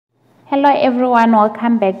Hello everyone,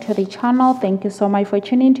 welcome back to the channel. Thank you so much for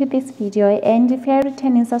tuning to this video, and if you're a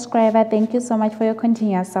returning subscriber, thank you so much for your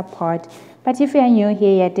continuous support. But if you're new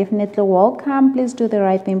here, you're definitely welcome. Please do the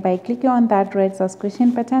right thing by clicking on that red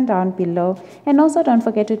subscription button down below, and also don't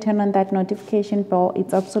forget to turn on that notification bell.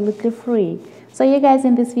 It's absolutely free. So you guys,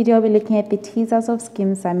 in this video, we're looking at the teasers of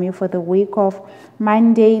Skeem Saam for the week of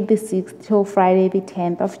Monday the 6th till Friday the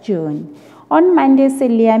 10th of June. On Monday,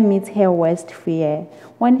 Celia meets her worst fear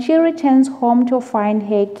when she returns home to find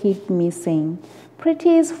her kid missing.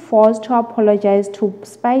 Pretty is forced to apologize to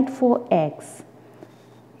spiteful ex.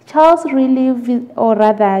 Charles really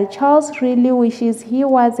wishes he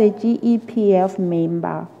was a GEPF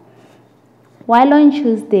member. While on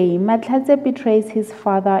Tuesday, Matlatse betrays his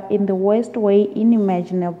father in the worst way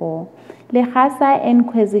inimaginable. Lehasa and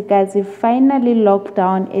Kwezikazi finally lock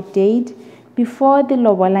down a date before the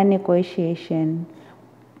lobola negotiation.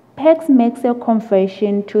 Pex makes a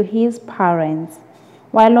confession to his parents,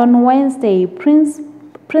 while on Wednesday,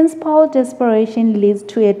 principal desperation leads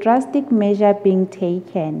to a drastic measure being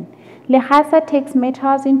taken. Lehasa takes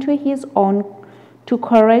matters into his own to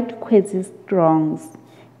correct Kwezi's wrongs.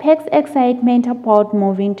 Pex's excitement about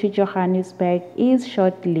moving to Johannesburg is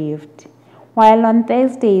short-lived, while on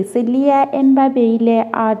Thursday, Celia and Babeile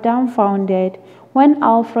are dumbfounded when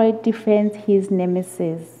Alfred defends his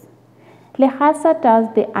nemesis. Lehasa does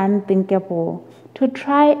the unthinkable to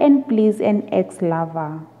try and please an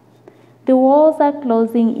ex-lover. The walls are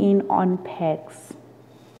closing in on Pex.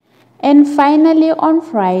 And finally, on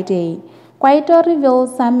Friday, Kwaito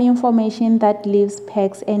reveals some information that leaves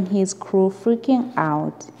Pex and his crew freaking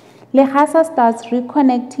out. Lehasa starts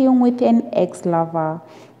reconnecting with an ex-lover.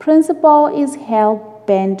 Principal is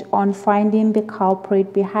hell-bent on finding the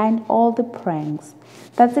culprit behind all the pranks.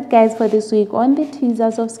 That's it guys for this week on the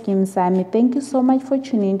teasers of Skeem Saam. Thank you so much for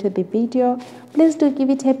tuning into the video. Please do give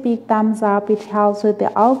it a big thumbs up. It helps with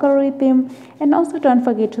the algorithm. And also don't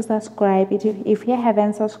forget to subscribe if you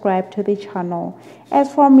haven't subscribed to the channel.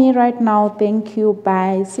 As for me right now, thank you.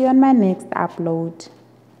 Bye. See you on my next upload.